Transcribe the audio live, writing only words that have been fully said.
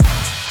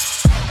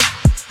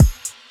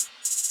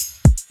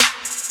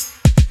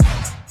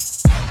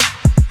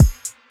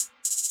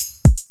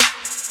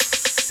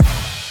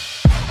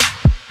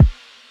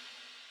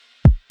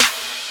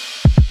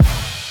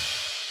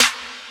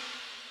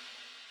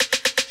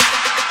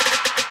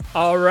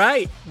All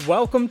right,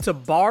 welcome to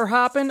Bar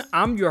Hoppin'.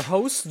 I'm your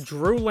host,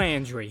 Drew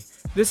Landry.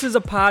 This is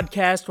a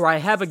podcast where I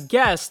have a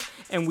guest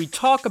and we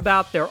talk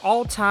about their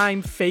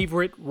all-time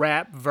favorite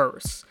rap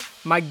verse.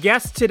 My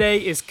guest today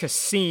is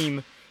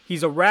Kasim.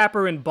 He's a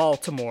rapper in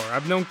Baltimore.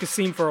 I've known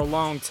Kasim for a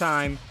long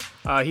time.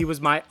 He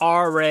was my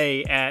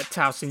RA at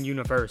Towson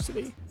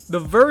University. The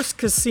verse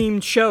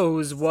Kasim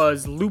chose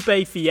was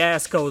Lupe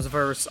Fiasco's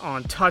verse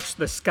on Touch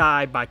the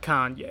Sky by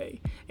Kanye.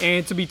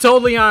 And to be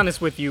totally honest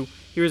with you,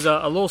 here's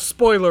a little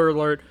spoiler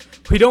alert.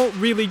 We don't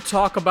really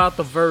talk about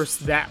the verse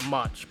that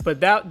much,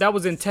 but that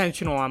was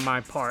intentional on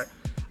my part.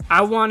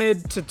 I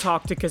wanted to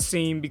talk to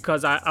Kasim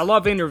because I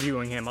love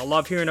interviewing him. I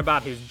love hearing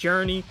about his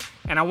journey,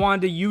 and I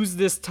wanted to use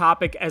this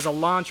topic as a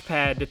launch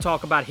pad to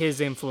talk about his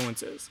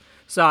influences.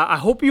 So I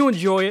hope you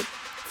enjoy it.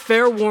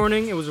 Fair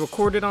warning, it was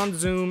recorded on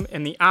Zoom,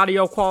 and the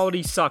audio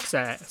quality sucks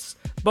ass.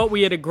 But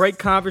we had a great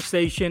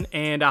conversation,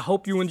 and I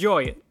hope you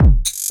enjoy it.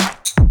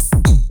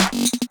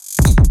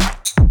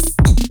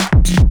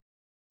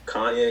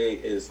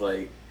 Kanye is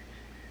like,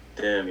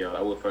 damn, yo,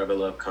 I will forever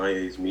love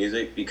Kanye's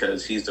music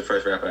because he's the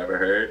first rapper I ever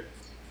heard.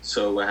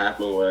 So what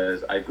happened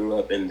was I grew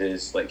up in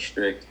this like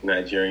strict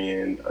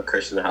Nigerian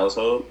Christian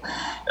household,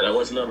 and I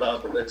wasn't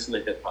allowed to listen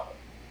to hip hop.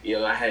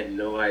 Yo, I had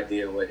no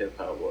idea what hip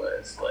hop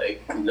was,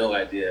 like no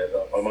idea at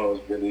all. My mom was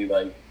really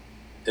like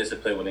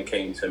disciplined when it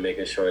came to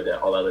making sure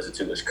that all I listened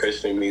to was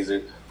Christian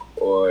music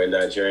or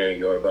Nigerian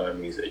Yoruba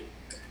music.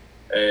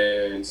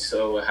 And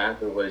so what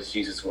happened was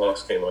Jesus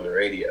Walks came on the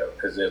radio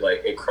because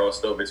it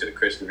crossed over to the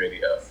Christian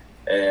radio.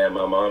 And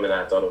my mom and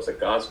I thought it was a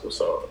gospel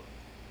song.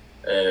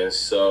 And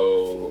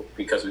so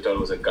because we thought it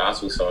was a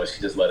gospel song,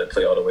 she just let it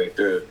play all the way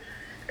through.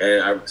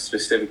 And I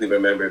specifically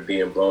remember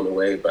being blown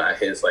away by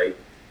his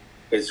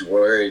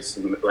words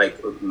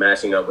like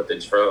matching up with the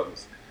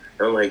drums.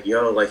 And I'm like,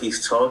 yo, like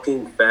he's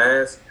talking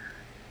fast,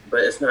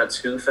 but it's not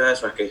too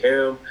fast where I can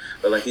hear him.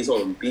 But like he's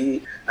on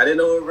beat. I didn't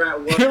know what rap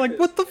was. You're like,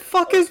 what the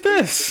fuck is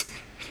this?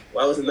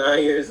 Well, I was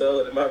 9 years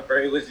old and my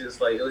brain was just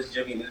like, it was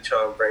Jimmy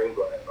Neutron brain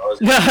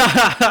blast.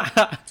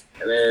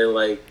 And then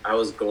like I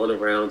was going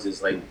around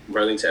just like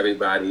running to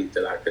everybody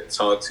that I could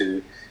talk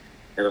to.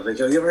 And I'm like,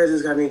 yo, you ever heard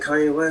this guy named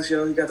Kanye West?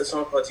 Yo, he got the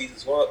song called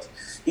Jesus Walks.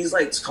 He's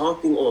like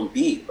talking on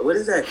beat. What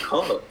is that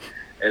called?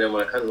 And then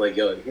my cousin's like,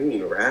 yo, you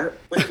mean rap?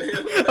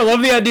 I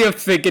love the idea of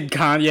thinking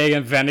Kanye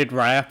invented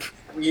rap.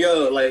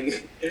 Yo,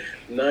 like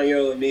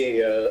 9-year-old me,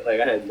 yo,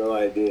 like I had no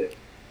idea.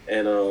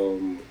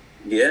 And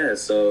yeah,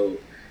 so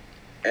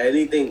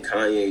anything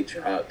Kanye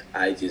dropped,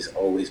 I just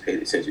always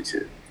paid attention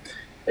to.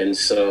 And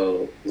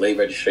so Late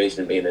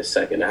Registration being his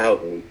second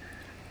album,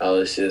 I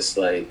was just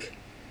like,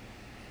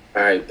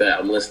 all right, bet,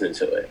 I'm listening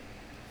to it.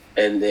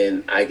 And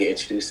then I get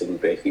introduced to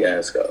Lupe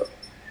Fiasco.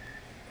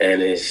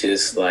 And it's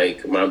just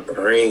like my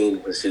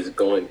brain was just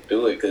going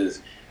through it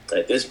because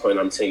at this point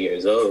I'm 10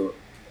 years old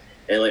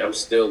and like I'm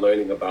still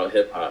learning about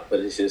hip hop, but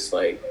it's just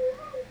like,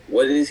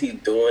 what is he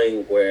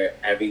doing where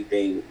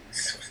everything,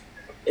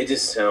 it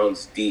just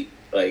sounds deep.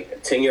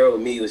 Like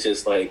 10-year-old me was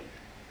just like,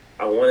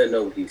 I want to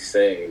know what he's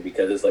saying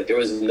because it's like there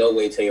was no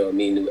way 10-year-old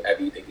me knew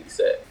everything he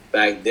said.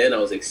 Back then I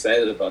was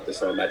excited about the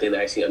song, but I didn't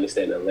actually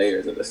understand the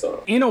layers of the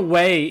song. In a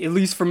way, at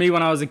least for me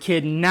when I was a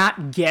kid,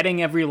 not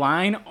getting every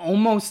line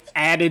almost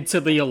added to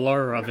the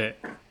allure of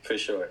it. For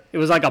sure. It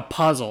was like a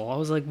puzzle. I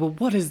was like, well,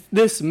 what does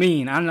this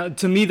mean? I don't know.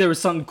 To me, there was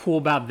something cool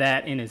about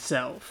that in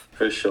itself.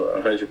 For sure,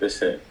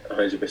 100%,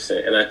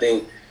 100%. And I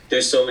think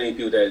there's so many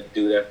people that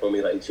do that for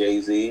me, like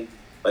Jay-Z.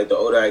 Like the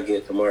older I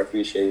get, the more I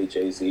appreciate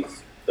Jay-Z.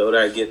 The older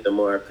I get, the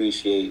more I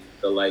appreciate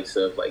the likes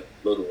of like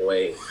Lil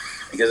Wayne.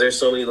 Because there's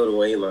so many Lil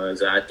Wayne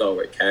lines that I thought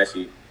were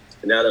catchy.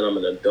 And now that I'm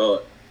an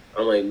adult,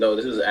 I'm like, no,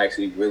 this is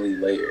actually really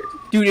layered.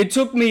 Dude, it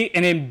took me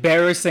an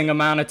embarrassing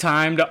amount of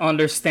time to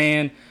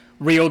understand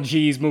Real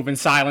G's Moving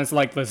Silence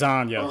Like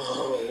Lasagna.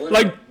 Oh,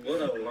 like,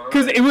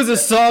 because it was a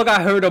song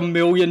I heard a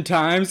million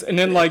times, and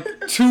then like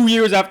 2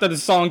 years after the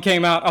song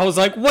came out, I was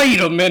like,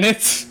 wait a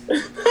minute.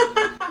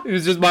 It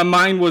was just, my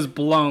mind was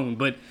blown,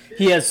 but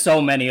he has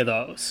so many of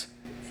those.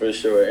 For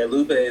sure. And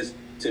Lupe is,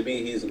 to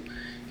me,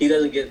 he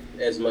doesn't get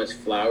as much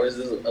flowers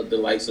as the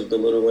likes of the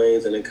Lil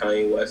Waynes and the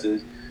Kanye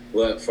Wests.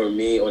 But for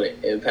me, on an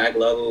impact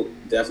level,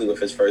 definitely with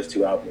his first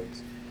two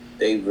albums,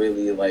 they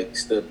really like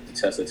stood the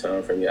test of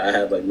time for me. I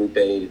have like Lupe,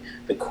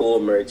 the Cool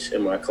merch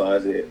in my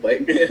closet.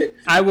 Like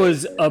I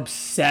was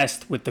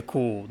obsessed with the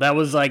Cool. That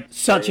was like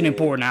such an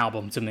important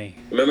album to me.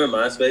 Remember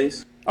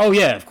MySpace? Oh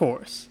yeah, of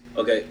course.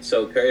 Okay,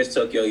 so Paris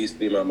Tokyo used to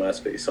be my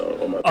MySpace song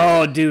on my.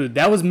 Oh, dude,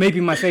 that was maybe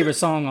my favorite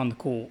song on the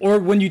Cool. Or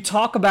when you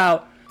talk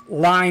about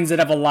lines that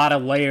have a lot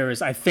of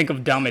layers, I think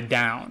of Dumb It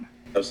Down.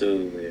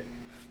 Absolutely.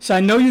 So I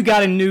know you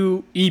got a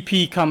new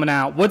EP coming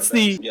out. What's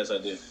the? Yes, I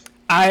do.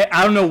 I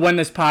don't know when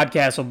this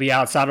podcast will be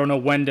out, so I don't know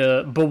when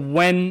to. But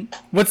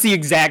what's the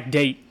exact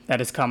date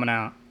that is coming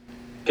out?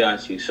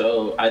 Got you.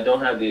 So I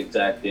don't have the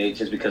exact date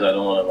just because I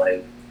don't want to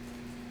like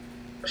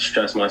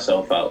stress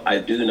myself out. I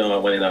do know I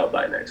want it out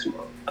by next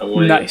month. I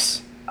want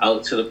it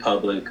out to the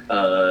public.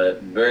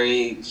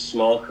 Very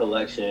small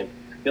collection.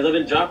 Because I've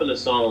been dropping a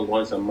song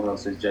once a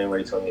month since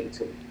January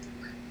 2018.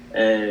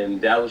 And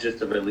that was just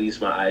to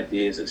release my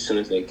ideas as soon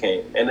as they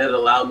came. And it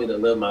allowed me to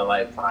live my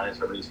life, find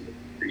inspiration to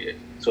create.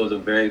 So it was a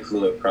very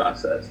fluid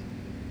process.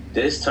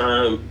 This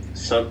time,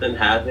 something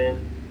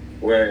happened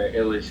where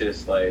it was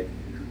just like,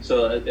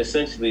 so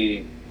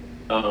essentially,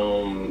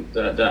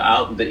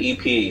 the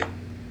EP.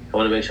 I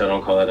want to make sure I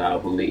don't call it an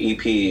album. The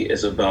EP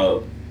is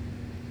about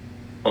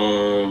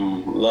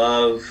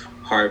love,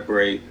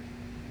 heartbreak,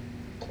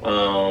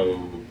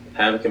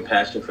 having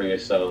compassion for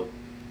yourself,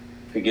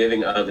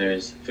 forgiving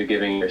others,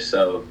 forgiving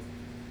yourself,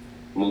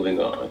 moving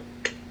on.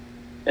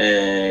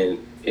 And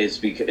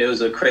it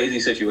was a crazy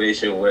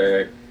situation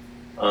where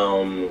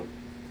the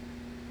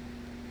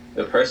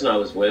person I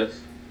was with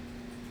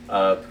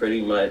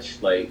pretty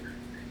much like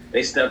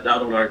they stepped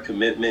out on our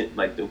commitment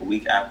like the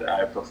week after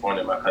I performed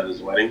at my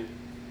cousin's wedding.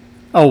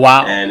 Oh,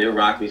 wow. And it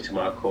rocked me to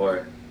my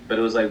core. But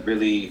it was like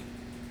really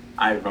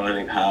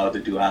ironic how the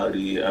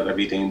duality of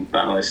everything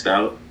balanced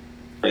out.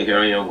 Like here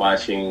I am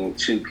watching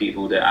two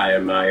people that I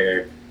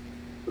admire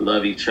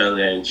love each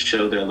other and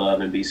show their love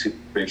and be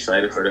super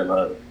excited for their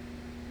love.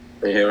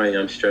 And here I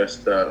am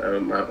stressed out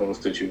in my own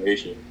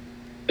situation.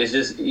 It's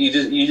just you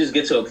just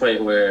get to a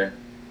point where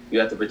you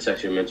have to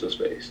protect your mental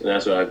space. And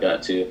that's where I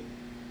got to.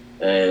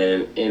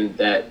 And in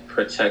that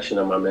protection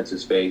of my mental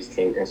space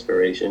came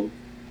inspiration.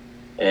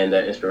 And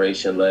that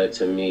inspiration led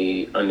to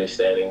me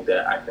understanding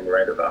that I can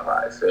write about how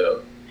I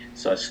feel.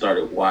 So I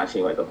started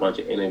watching like a bunch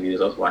of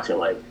interviews. I was watching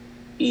like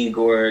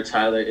Igor,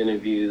 Tyler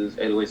interviews,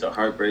 808s of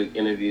Heartbreak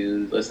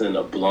interviews, listening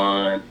to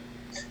Blonde,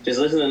 just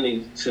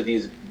listening to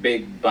these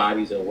big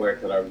bodies of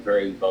work that are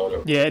very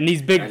vulnerable. Yeah, and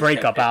these big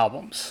breakup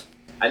albums.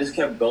 I just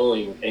kept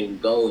going, and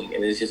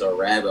it's just a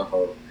rabbit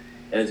hole.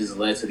 And it just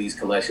led to these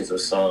collections of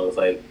songs,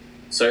 like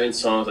certain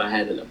songs I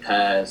had in the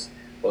past.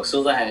 Well, as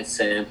soon as I had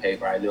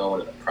Sandpaper, I knew I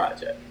wanted a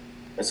project.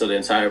 And so the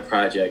entire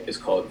project is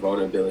called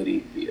Vulnerability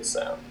via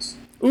Sounds.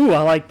 Ooh,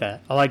 I like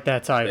that. I like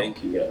that title.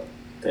 Thank you, yo.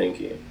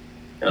 Thank you.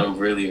 And I'm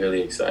really,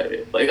 really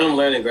excited. Like, I'm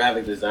learning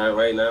graphic design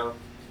right now.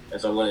 And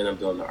so I'm going to end up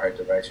doing the art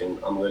direction.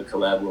 I'm going to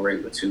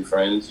collaborate with two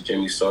friends,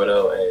 Jimmy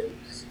Sordo and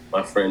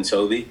my friend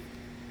Toby.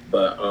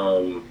 But,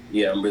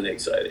 yeah, I'm really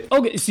excited.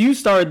 Okay, so you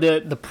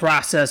started the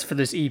process for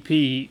this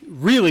EP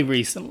really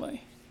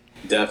recently.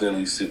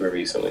 Definitely super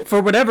recently.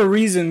 For whatever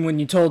reason, when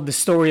you told the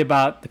story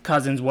about the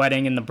cousin's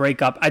wedding and the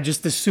breakup, I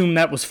just assumed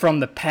that was from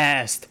the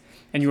past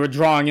and you were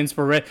drawing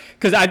inspiration.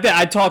 Because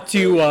I talked to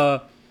you,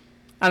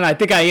 and I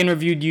think I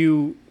interviewed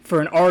you for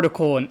an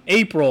article in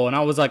April, and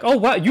I was like, oh,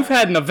 wow, you've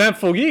had an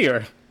eventful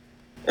year.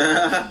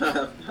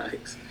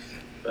 Facts,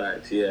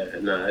 yeah.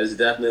 No, it's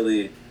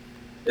definitely,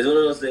 it's one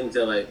of those things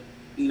that, like,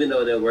 even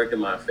though it didn't work in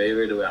my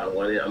favor the way I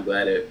wanted, I'm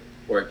glad it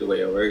worked the way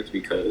it worked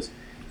because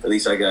at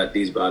least I got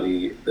this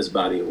body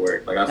of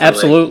work. Like I feel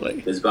Absolutely.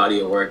 Like this body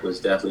of work was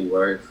definitely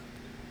worth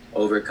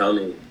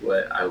overcoming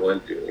what I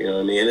went through. You know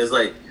what I mean? And it's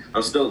like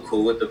I'm still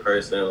cool with the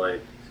person.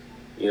 Like,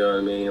 you know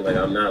what I mean? Like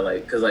I'm not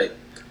like, cause like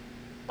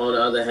on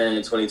the other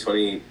hand,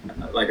 2020,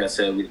 like I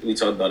said, we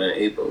talked about it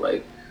in April.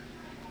 Like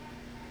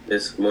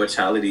there's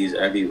mortalities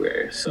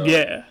everywhere. So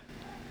yeah.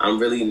 I'm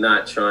really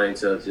not trying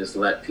to just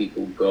let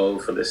people go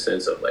for the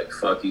sense of like,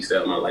 fuck, you stay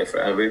out of my life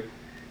forever.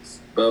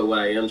 But what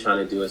I am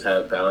trying to do is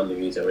have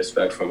boundaries and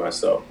respect for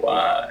myself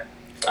while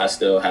I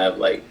still have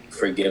like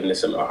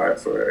forgiveness in my heart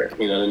for,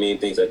 you know what I mean,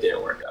 things that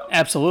didn't work out.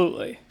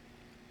 Absolutely.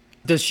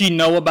 Does she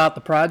know about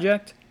the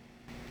project?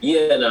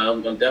 Yeah, no,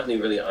 I'm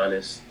definitely really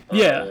honest.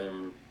 Yeah.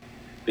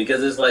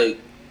 Because it's like,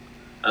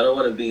 I don't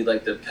want to be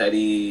like the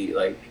petty,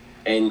 like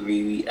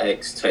angry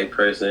ex type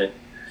person.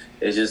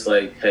 It's just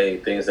like, hey,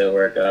 things didn't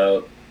work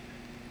out.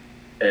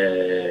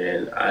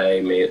 And I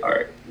made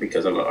art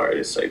because I'm an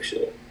artist type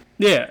shit.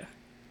 Yeah.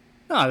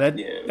 No,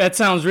 that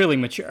sounds really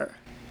mature.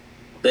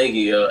 Thank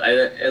you, yo.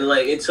 And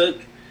like it took,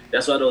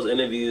 that's why those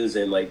interviews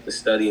and like the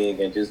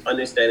studying and just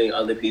understanding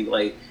other people,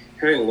 like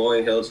hearing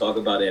Lauryn Hill talk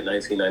about it in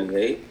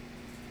 1998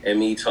 and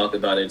me talk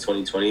about it in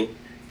 2020,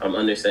 I'm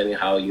understanding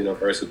how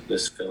universal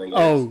this feeling is.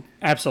 Oh,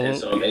 absolutely. And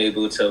so I'm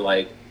able to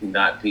like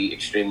not be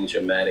extremely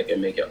dramatic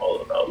and make it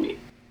all about me.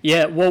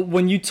 Yeah, well,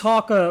 when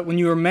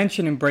you were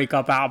mentioning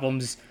breakup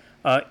albums,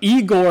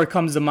 Igor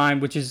comes to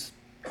mind, which is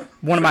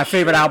one of my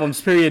favorite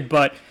albums, period,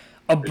 but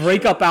a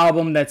breakup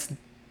album that's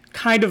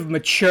kind of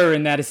mature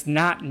in that it's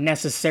not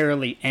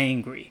necessarily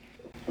angry.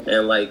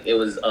 And like it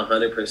was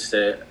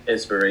 100%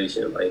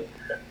 inspiration. Like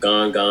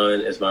Gone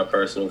Gone is my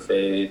personal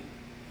fave.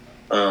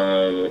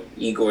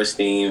 Igor's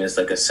Theme is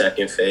like a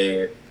second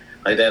fave.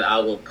 Like that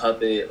album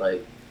Puppet,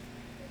 like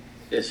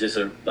it's just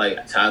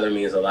like Tyler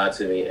means a lot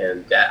to me,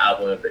 and that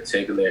album in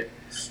particular,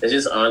 it's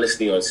just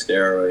honesty on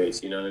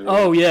steroids, you know what I mean?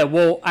 Oh, yeah.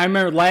 Well, I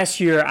remember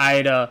last year I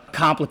had a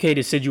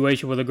complicated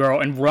situation with a girl,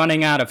 and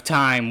Running Out of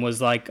Time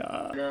was like...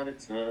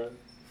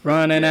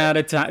 Running out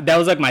of time. That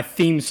was like my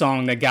theme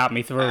song that got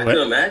me through it. I can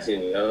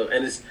imagine, you know?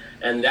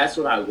 And that's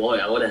what I want.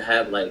 I want to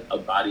have like a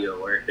body of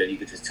work that you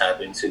could just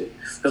tap into.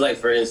 Because like,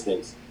 for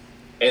instance,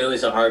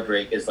 808s of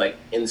Heartbreak is like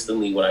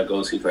instantly what I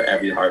go to for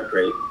every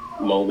heartbreak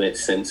moment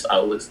since I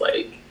was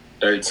like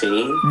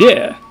 13.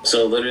 Yeah.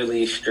 So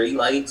literally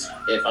Streetlights,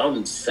 if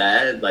I'm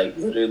sad, like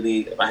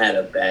literally if I had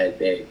a bad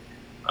day,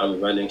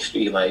 I'm running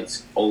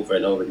streetlights over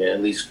and over again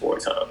at least 4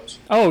 times.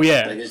 Oh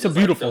yeah, Like it's a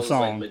beautiful those,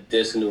 song. Like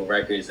medicinal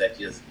records that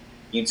just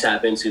you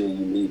tap into and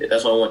you need it.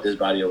 That's what I want this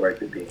body of work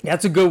to be.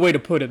 That's a good way to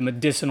put it.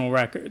 Medicinal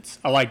records.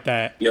 I like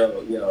that.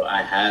 Yo,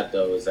 I have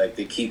those. Like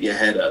to keep your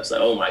head up. It's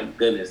like, oh my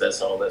goodness, that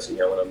song lets me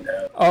know when I'm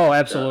down. Oh,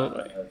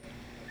 absolutely.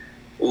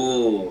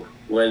 Ooh,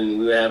 when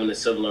we were having the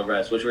civil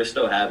unrest, which we're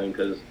still having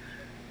because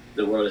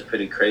the world is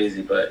pretty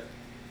crazy, but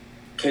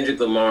Kendrick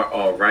Lamar,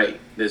 All Right,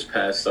 this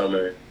past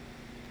summer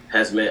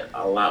has meant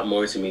a lot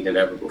more to me than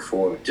ever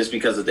before, just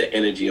because of the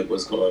energy of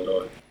what's going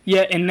on.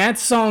 Yeah, and that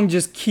song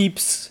just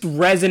keeps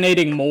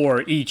resonating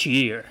more each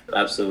year.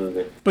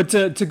 Absolutely. But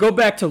to go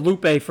back to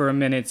Lupe for a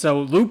minute,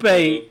 so Lupe,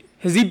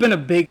 has he been a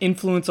big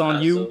influence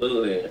on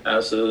you?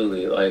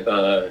 Absolutely. Like,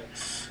 I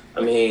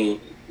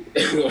mean,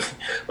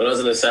 when I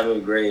was in the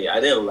 7th grade, I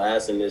didn't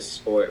last in this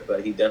sport,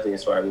 but he definitely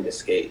inspired me to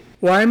skate.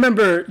 Well, I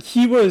remember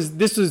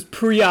this was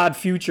pre-Odd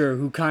Future,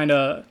 who kind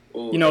of,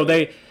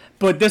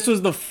 but this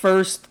was the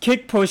first,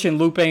 Kick Push and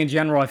Lupe in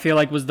general, I feel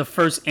like was the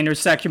first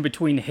intersection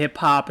between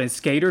hip-hop and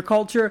skater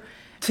culture.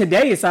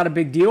 Today, it's not a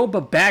big deal,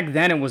 but back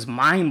then it was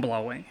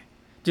mind-blowing.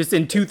 Just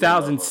in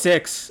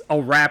 2006,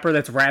 a rapper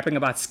that's rapping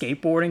about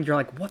skateboarding, you're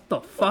like, what the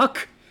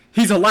fuck?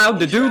 He's allowed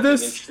to do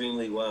this?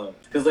 Extremely well.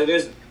 Because like,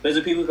 there's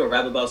the people who can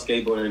rap about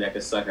skateboarding that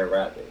can suck at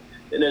rapping.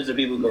 Then there's the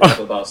people who can rap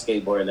about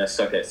skateboarding that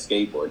suck at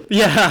skateboarding.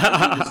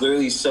 Yeah. He's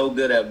literally so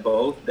good at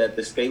both that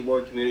the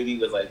skateboard community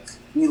was like,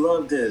 we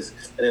love this.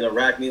 And then the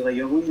rap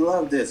community was like, yo, we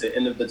love this.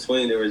 And in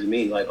between, there was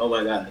me like, oh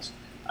my gosh,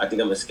 I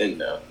think I'm going to skate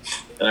now.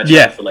 And I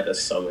tried for like a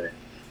summer.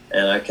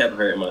 And I kept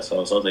hurting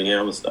myself. So I was like, yeah,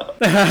 I'm going to stop.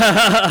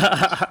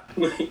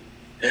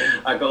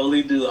 I can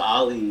only do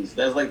ollies.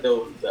 That's like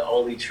the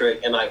only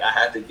trick. And like,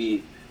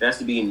 there has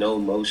to be no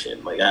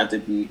motion. Like I have to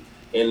be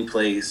in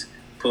place,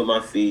 put my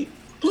feet,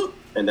 bloop,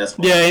 and that's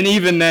fine. Yeah, and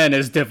even then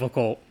it's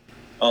difficult.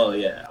 Oh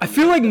yeah. I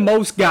feel like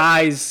most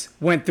guys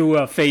went through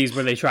a phase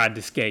where they tried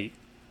to skate.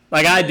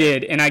 Like I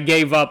did, and I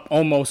gave up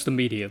almost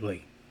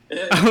immediately.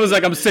 I was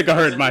like, I'm sick of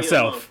hurting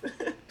myself.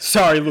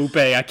 Sorry, Lupe,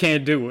 I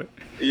can't do it.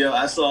 Yo,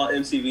 I saw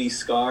MTV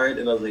Scarred,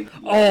 and I was like,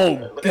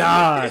 oh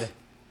God.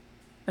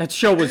 That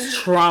show was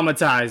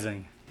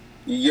traumatizing.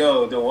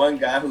 Yo, the one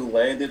guy who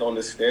landed on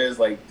the stairs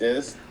like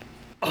this.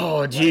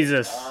 Oh,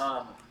 Jesus.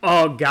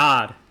 Oh,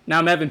 God. Now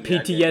I'm having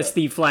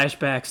PTSD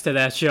flashbacks to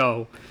that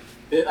show.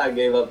 I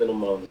gave up in a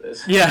moment.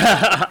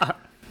 Yeah.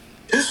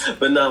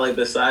 But no, like,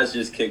 besides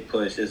just Kick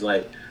Push, it's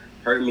like,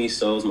 Hurt Me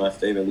So is my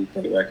favorite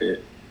Lupe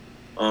record.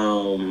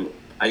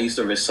 I used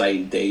to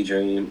recite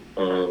Daydream.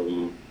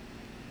 When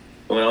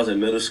I was in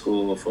middle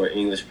school for an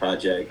English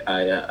project,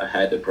 I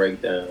had to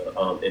break down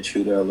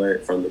Intruder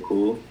Alert from The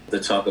Cool to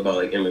talk about,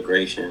 like,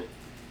 immigration.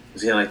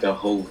 Because he had, like, the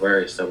whole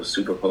verse that was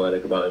super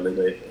poetic about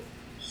immigration.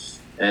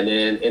 And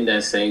then in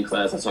that same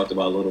class, I talked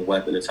about Little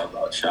Weapon and talked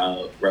about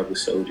Child, Rebel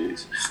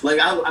Soldiers. Like,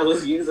 I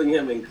was using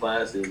him in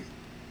classes.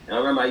 And I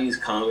remember I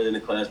used Common in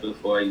the class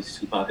before. I used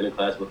Tupac in the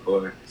class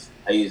before.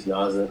 I used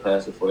Nas in the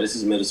class before. This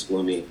is middle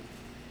school me.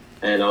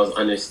 And I was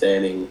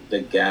understanding the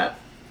gap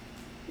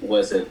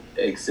wasn't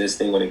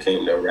existing when it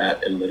came to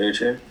rap and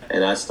literature.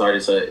 And I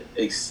started to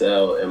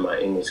excel in my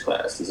English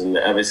classes. And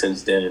ever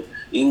since then,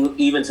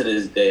 even to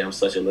this day, I'm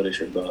such a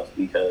literature buff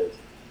because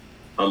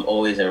I'm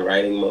always in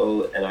writing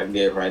mode, and I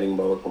get writing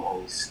mode from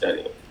always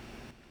studying.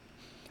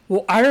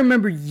 Well, I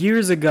remember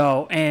years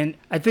ago, and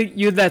I think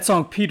you had that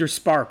song Peter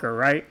Sparker,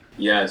 right?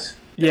 Yes.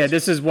 Yeah,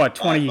 this is what,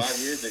 5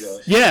 years ago.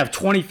 Yeah,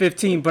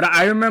 2015. But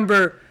I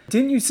remember,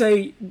 didn't you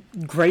say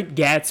Great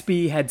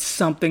Gatsby had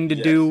something to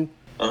do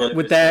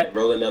with that?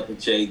 Rolling Up with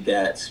Jay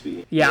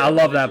Gatsby. Yeah, I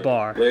love that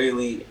bar.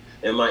 Literally,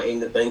 in my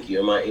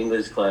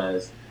English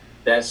class,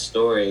 that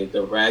story,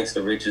 the rags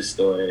to riches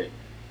story,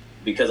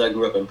 because I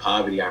grew up in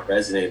poverty, I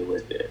resonated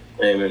with it.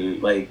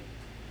 And like,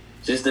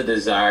 just the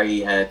desire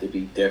he had to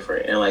be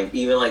different. And like,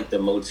 even like the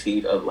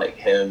motif of like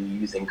him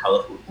using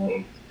colorful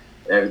things,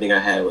 and everything I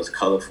had was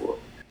colorful.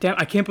 Damn,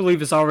 I can't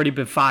believe it's already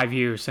been 5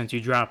 years since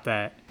you dropped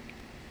that.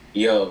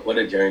 Yo, what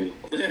a journey.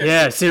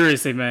 Yeah,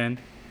 seriously, man.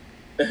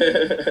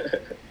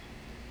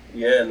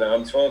 Yeah, no,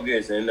 I'm 12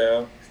 years in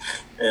now.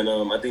 And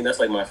I think that's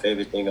like my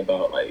favorite thing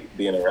about like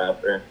being a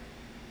rapper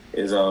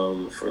is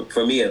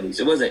for me at least,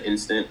 it wasn't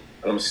instant.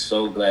 I'm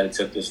so glad it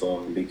took this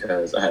long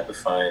because I had to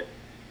find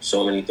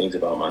so many things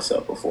about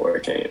myself before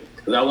it came.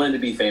 Because I wanted to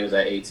be famous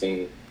at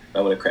 18.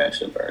 I would have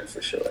crashed and burned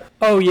for sure.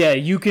 Oh, yeah.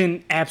 You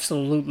can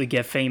absolutely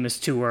get famous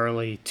too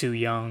early, too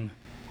young.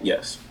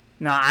 Yes.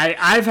 Now,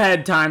 I've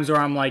had times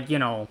where I'm like,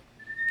 I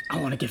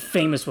want to get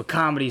famous with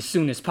comedy as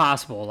soon as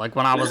possible. Like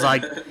when I was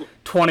like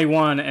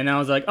 21 and I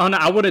was like, oh, no,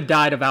 I would have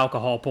died of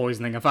alcohol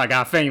poisoning if I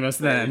got famous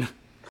then.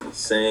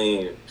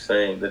 Same.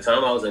 The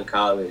time I was in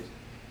college,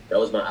 that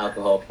was my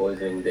alcohol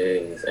poisoning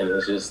days, and it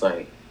was just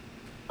like,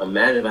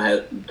 imagine if I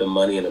had the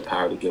money and the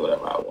power to get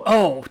whatever I want.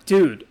 Oh,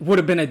 dude, would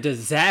have been a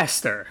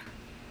disaster.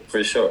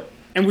 For sure.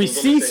 And we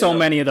see so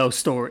many of those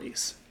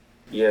stories.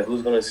 Yeah,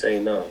 who's gonna say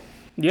no?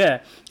 Yeah,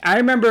 I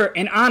remember,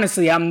 and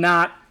honestly, I'm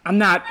not a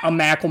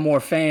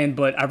Macklemore fan,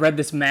 but I read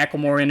this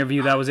Macklemore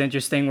interview that was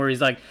interesting, where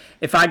he's like,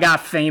 if I got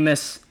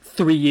famous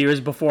 3 years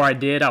before I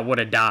did, I would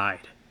have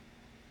died.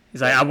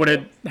 He's like, I would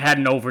have had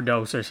an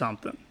overdose or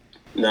something.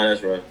 No,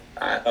 that's rough.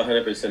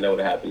 100% that would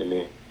have happened to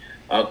me.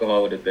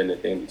 Alcohol would have been the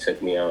thing that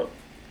took me out.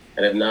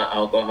 And if not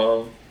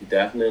alcohol,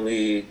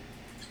 definitely,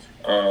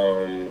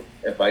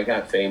 if I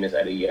got famous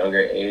at a younger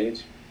age,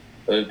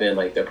 it would have been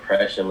like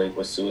depression linked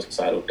with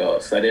suicidal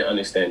thoughts. So I didn't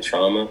understand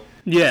trauma.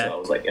 Yeah. So I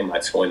was like in my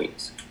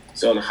 20s.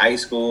 So in high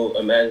school,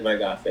 imagine if I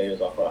got famous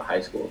off of a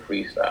high school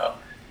freestyle.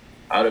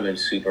 I would have been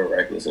super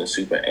reckless and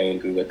super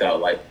angry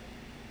without like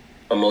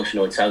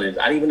emotional intelligence.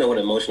 I didn't even know what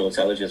emotional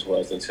intelligence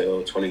was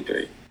until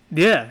 23.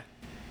 Yeah.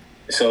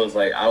 So it's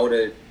like I would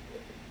have,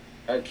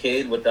 a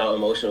kid without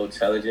emotional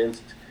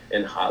intelligence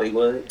in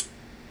Hollywood,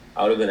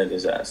 I would have been a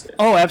disaster.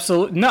 Oh,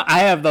 absolutely. No, I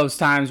have those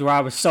times where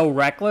I was so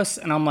reckless,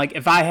 and I'm like,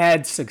 if I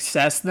had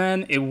success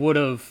then, it would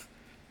have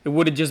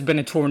just been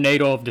a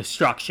tornado of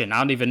destruction. I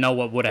don't even know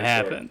what would have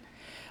happened.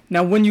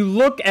 Now, when you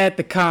look at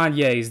the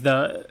Kanyes,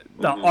 the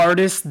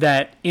artists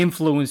that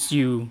influenced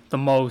you the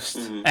most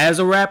as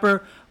a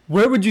rapper,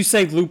 where would you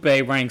say Lupe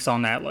ranks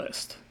on that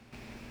list?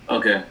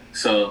 Okay,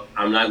 so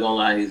I'm not gonna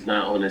lie, he's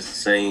not on the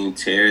same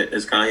tier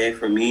as Kanye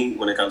for me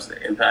when it comes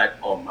to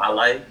impact on my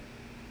life.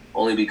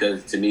 Only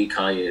because to me,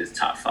 Kanye is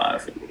top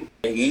 5 for me.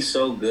 And he's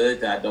so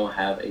good that I don't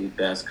have a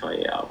best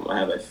Kanye album. I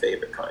have a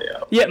favorite Kanye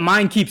album. Yeah,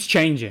 mine keeps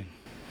changing.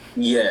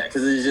 Yeah,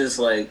 because it's just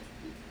like,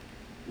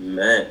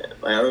 man,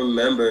 like I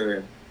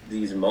remember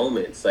these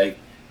moments. Like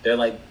they're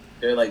like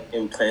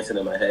implanted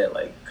in my head.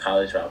 Like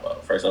College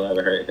Dropout, first time I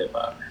ever heard hip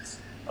hop.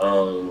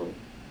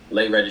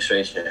 Late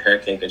Registration,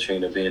 Hurricane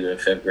Katrina, being in the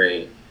 5th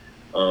grade.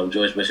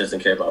 George Bush doesn't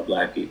care about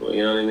black people.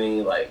 You know what I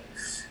mean? Like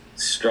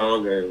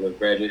Stronger with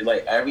Graduation.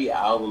 Like every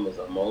album is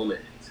a moment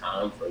in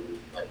time for me.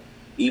 Like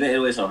even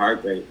It's a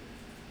Heartbreak.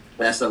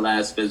 That's the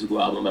last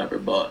physical album I ever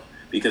bought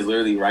because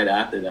literally right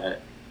after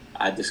that,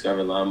 I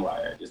discovered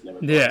LimeWire. I just never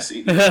bought a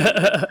CD. And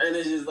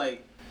it's just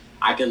like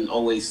I can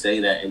always say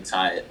that and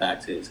tie it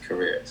back to his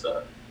career.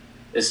 So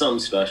it's something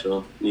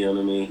special. You know what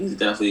I mean? He's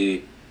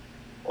definitely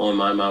on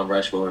my Mount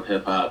Rushmore of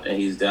hip hop, and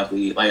he's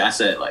definitely, like I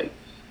said, like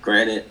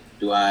granted,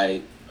 do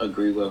I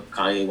agree with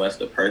Kanye West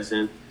the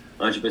person?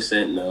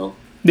 100% no.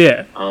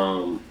 Yeah.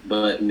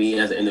 But me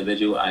as an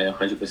individual, I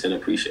 100%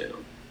 appreciate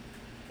him.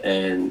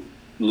 And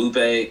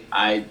Lupe,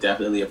 I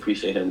definitely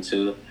appreciate him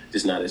too,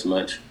 just not as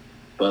much.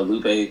 But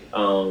Lupe,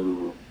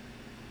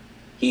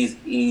 he's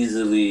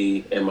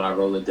easily in my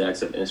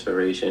Rolodex of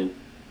inspiration.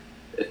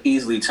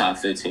 Easily top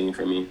 15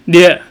 for me.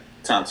 Yeah.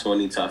 Top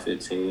 20, top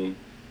 15.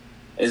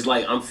 It's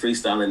like I'm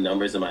freestyling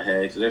numbers in my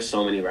head because there's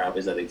so many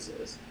rappers that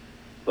exist.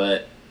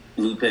 But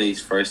Lupe's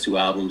first 2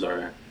 albums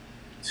are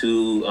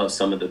 2 of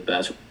some of the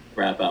best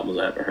rap albums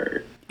I ever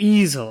heard.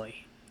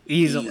 Easily.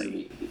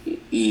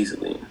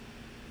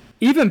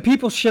 Even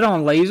people shit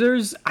on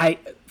Lasers.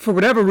 For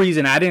whatever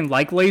reason, I didn't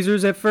like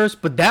Lasers at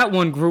first, but that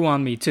one grew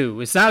on me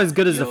too. It's not as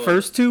good as the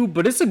first 2,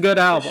 but it's a good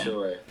album. For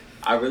sure.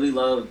 I really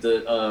love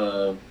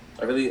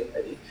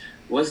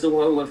what's the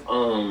one with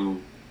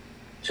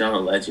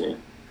John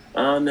Legend?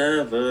 I'll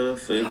never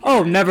forget.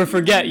 Oh, Never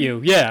Forget You.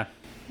 Yeah.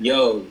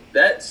 Yo,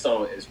 that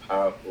song is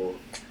powerful.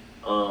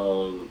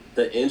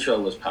 The intro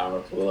was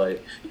powerful.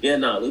 Like,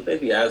 Lupe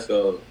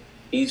Fiasco,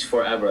 he's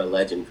forever a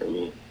legend for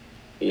me.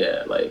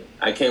 Yeah, like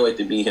I can't wait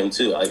to meet him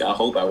too. Like I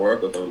hope I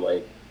work with him.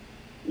 Like,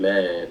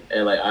 man,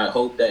 and like I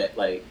hope that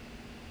like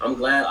I'm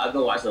glad I've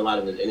been watching a lot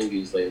of his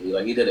interviews lately.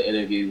 Like he did an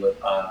interview with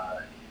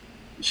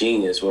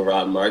Genius with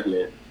Rob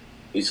Markman.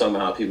 He's talking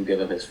about how people give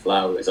him his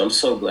flowers. I'm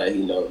so glad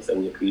he knows that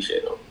we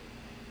appreciate him.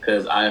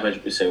 Because I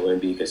 100%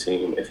 wouldn't be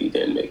Kasim if he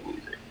didn't make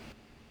music.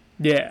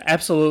 Yeah,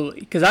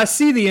 absolutely. Because I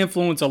see the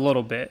influence a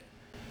little bit.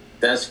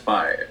 That's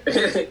fire.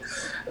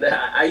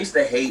 I used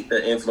to hate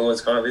the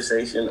influence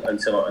conversation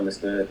until I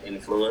understood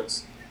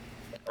influence.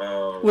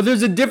 Well,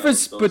 there's a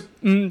difference, but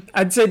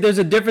I'd say there's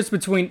a difference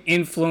between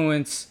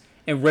influence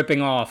and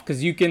ripping off.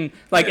 Because you can,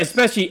 like,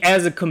 especially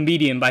as a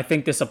comedian, but I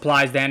think this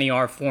applies to any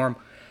art form.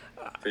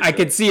 I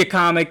could see a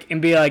comic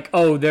and be like,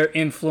 oh, they're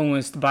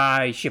influenced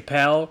by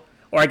Chappelle.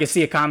 Or I could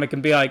see a comic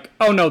and be like,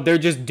 oh, no, they're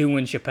just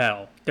doing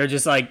Chappelle. They're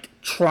just, like,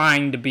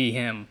 trying to be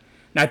him.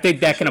 And I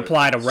think that can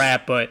apply to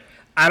rap, but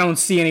I don't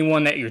see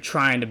anyone that you're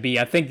trying to be.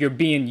 I think you're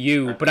being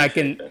you, but I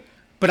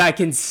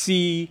can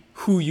see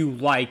who you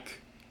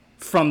like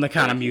from the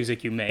kind of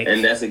music you make.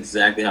 And that's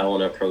exactly how I want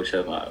to approach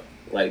hip-hop.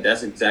 Like,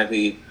 that's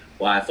exactly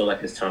why I feel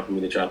like it's time for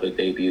me to drop a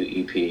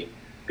debut EP.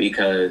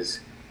 Because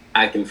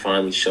I can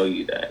finally show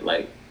you that.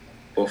 Like,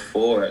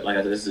 before, like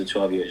I said, this is a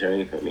 12-year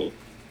journey for me.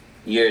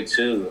 Year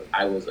 2,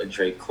 I was a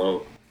Drake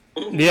clone.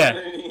 Yeah.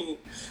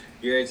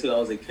 Year 2, I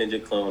was a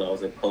Kendrick clone. I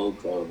was a Cole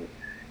clone.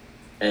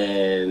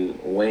 And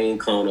Wayne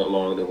clone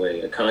along the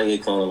way. A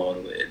Kanye clone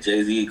along the way. A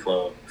Jay-Z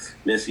clone.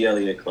 Missy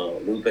Elliott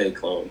clone. Lupe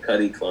clone.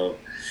 Cudi clone.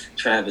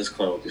 Travis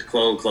clone. Just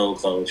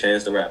clone.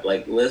 Chance the Rap.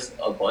 Like, list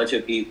a bunch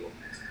of people.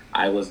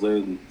 I was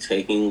literally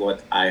taking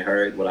what I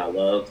heard, what I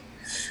loved,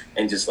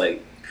 and just,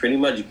 like, pretty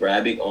much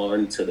grabbing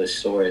on to the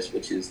source,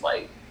 which is,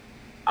 like,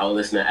 I would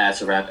listen to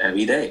Acid Rap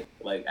every day.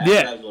 Like,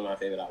 Acid Rap is one of my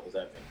favorite albums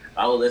ever.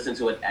 I would listen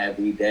to it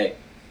every day.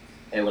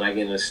 And when I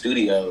get in the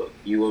studio,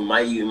 you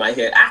might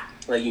hear,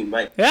 Like you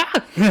might Yeah.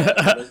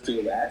 listen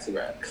to a acid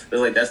rap. It's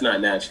like that's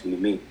not naturally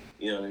me.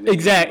 You know what I mean?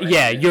 Exactly. Like,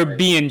 Yeah, you're like,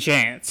 being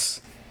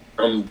Chance.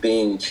 I'm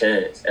being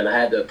Chance, and I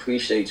had to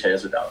appreciate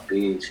Chance without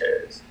being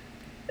Chance,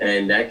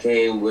 and that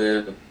came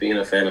with being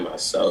a fan of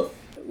myself.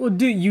 Well,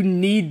 dude, you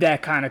need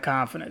that kind of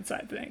confidence,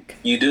 I think.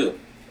 You do.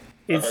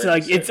 It's 100%.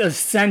 like it's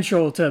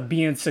essential to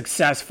being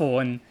successful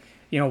and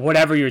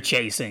whatever you're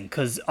chasing,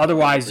 because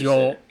otherwise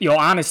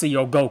 100%.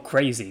 you'll go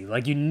crazy.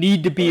 Like you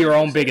need to be your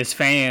own 100%. biggest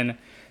fan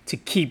to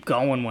keep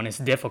going when it's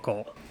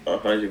difficult.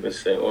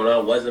 100%. When I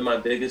wasn't my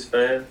biggest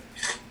fan,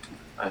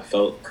 I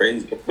felt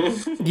crazy.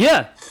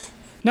 Yeah,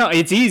 no,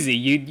 it's easy.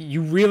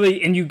 You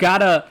really and you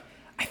gotta.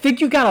 I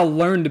think you gotta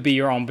learn to be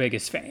your own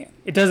biggest fan.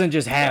 It doesn't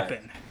just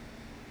happen.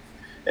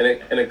 And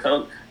it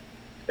comes,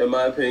 in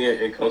my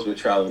opinion, it comes with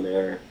trial and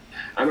error.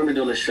 I remember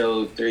doing a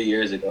show 3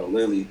 years ago,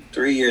 literally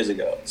 3 years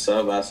ago,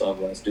 South by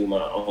Southwest, do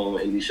my own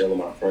indie show with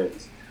my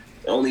friends.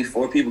 Only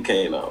 4 people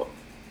came out.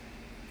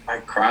 I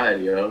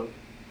cried, yo.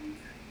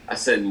 I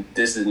said,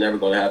 this is never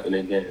going to happen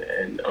again,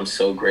 and I'm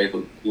so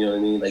grateful. You know what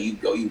I mean? Like,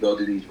 you go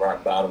through these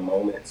rock bottom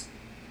moments,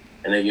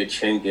 and then your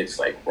chin gets,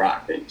 like,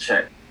 rocked and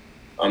checked.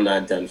 I'm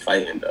not done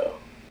fighting, though.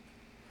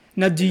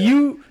 Now, do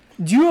you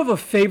have a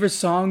favorite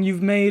song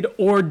you've made,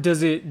 or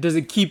does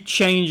it keep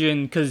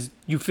changing because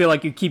you feel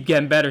like you keep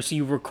getting better, so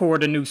you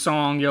record a new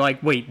song, you're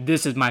like, wait,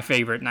 this is my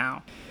favorite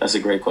now? That's a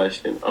great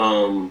question.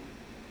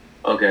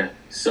 Okay,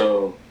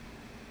 so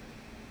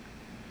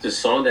the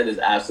song that is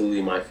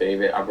absolutely my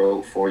favorite, I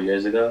wrote 4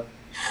 years ago,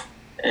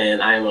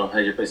 and I am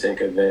 100%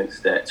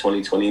 convinced that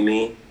 2020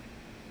 me,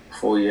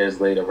 4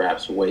 years later,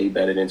 raps way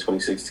better than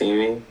 2016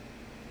 me.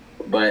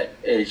 But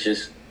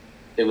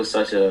it was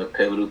such a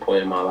pivotal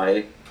point in my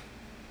life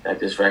that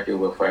this record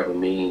will forever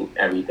mean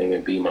everything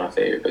and be my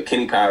favorite. But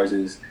Kenny Powers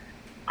is,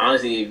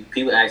 honestly, if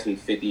people ask me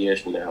 50 years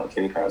from now,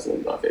 Kenny Powers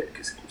is my favorite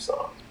Kasim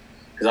song.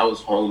 Because I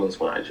was homeless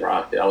when I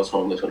dropped it. I was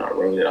homeless when I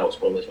wrote it. I was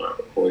homeless when I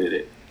recorded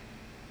it.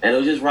 And it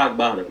was just rock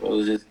bottom. It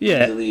was just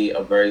easily and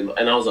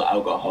I was an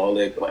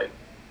alcoholic. Like,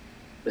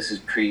 this is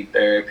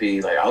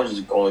pre-therapy. Like, I was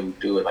just going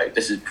through it. Like,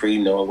 this is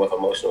pre-knowing what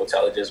emotional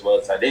intelligence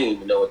was. I didn't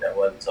even know what that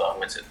was until I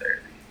went to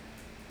therapy.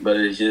 But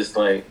it's just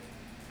like,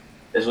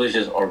 this was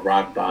just a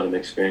rock bottom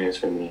experience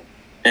for me.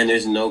 And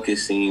there's no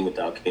Kasim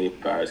without Kenny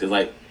Powers. Because,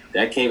 like,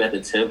 that came at the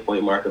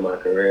 10-point mark of my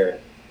career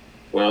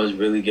when I was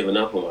really giving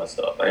up on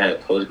myself. I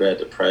had post-grad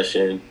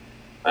depression.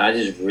 I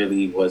just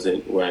really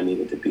wasn't where I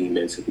needed to be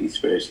mentally,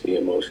 spiritually,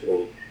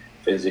 emotionally,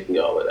 physically,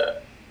 all of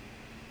that.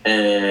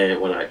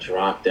 And when I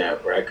dropped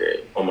that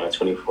record on my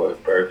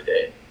 24th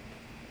birthday,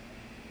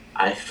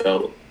 I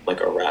felt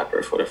like a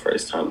rapper for the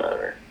first time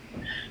ever.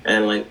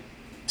 And, like,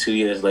 2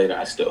 years later,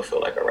 I still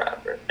feel like a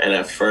rapper. And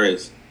at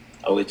first,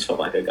 I always felt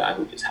like a guy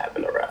who just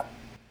happened to rap.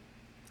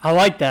 I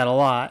like that a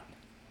lot.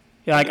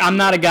 Yeah, like, I'm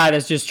not a guy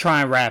that's just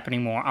trying to rap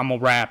anymore. I'm a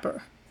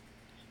rapper.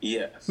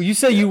 Yes. Well, you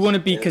say you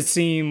wouldn't be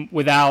Kasim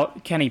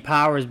without Kenny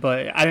Powers,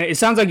 but it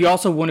sounds like you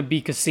also wouldn't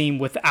be Kasim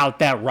without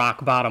that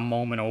rock bottom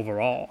moment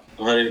overall.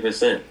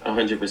 100%.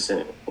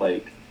 100%.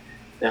 Like,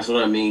 that's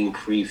what I mean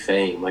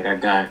pre-fame. Like, I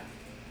got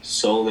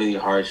so many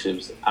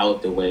hardships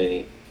out the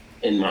way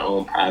in my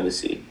own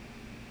privacy.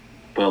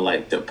 But,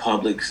 like, the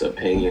public's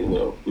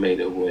opinion made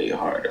it way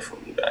harder for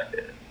me back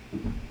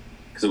then.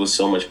 Because it was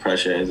so much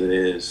pressure as it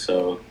is.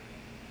 So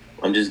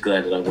I'm just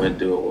glad that I went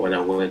through it when I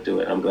went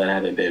through it. I'm glad I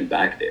haven't been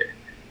back there.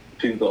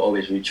 People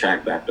always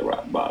retract back to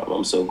rock bottom.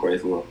 I'm so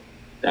grateful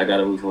that I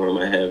got a roof over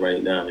my head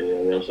right now. You know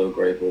what I mean? I'm so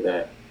grateful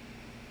that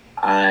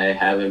I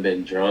haven't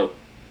been drunk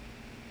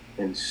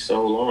in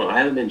so long. I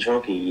haven't been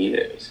drunk in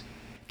years.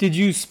 Did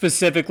you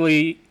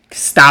specifically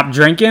stop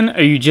drinking,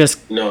 or you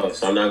just... No,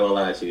 so I'm not going to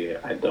lie to you.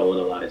 I don't want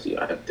to lie to you.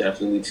 I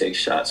definitely take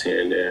shots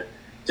here and there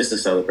just to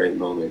celebrate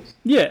moments.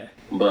 Yeah.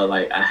 But,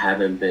 like, I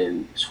haven't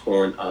been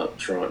torn up,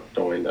 drunk,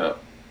 throwing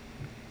up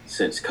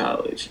since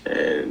college.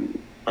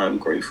 And I'm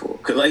grateful.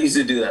 Because I used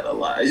to do that a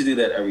lot. I used to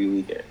do that every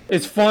weekend.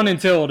 It's fun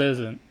until it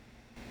isn't.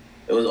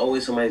 It was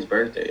always somebody's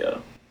birthday,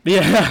 yo.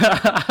 Yeah.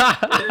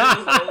 It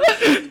was always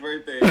somebody's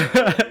birthday,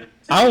 yo.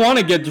 I don't want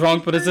to get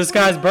drunk, but it's this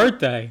guy's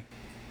birthday.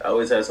 I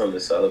always had something to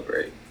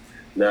celebrate.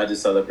 Now I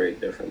just celebrate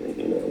differently,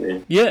 you know what I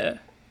mean? Yeah.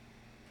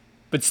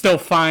 But still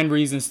find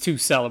reasons to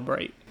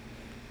celebrate.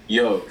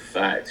 Yo,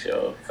 facts,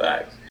 yo.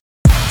 Facts.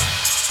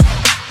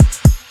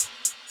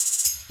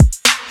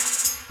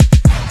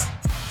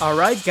 All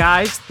right,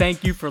 guys,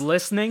 thank you for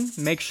listening.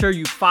 Make sure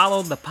you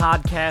follow the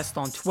podcast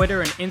on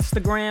Twitter and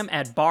Instagram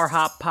at Bar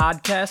Hop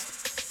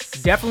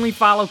Podcast. Definitely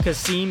follow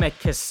Kasim at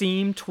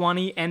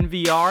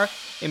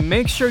Kasim20NVR. And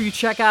make sure you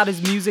check out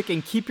his music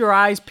and keep your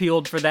eyes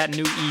peeled for that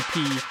new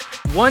EP.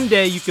 One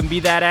day you can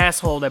be that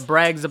asshole that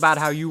brags about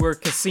how you were a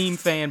Kasim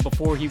fan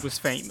before he was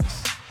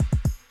famous.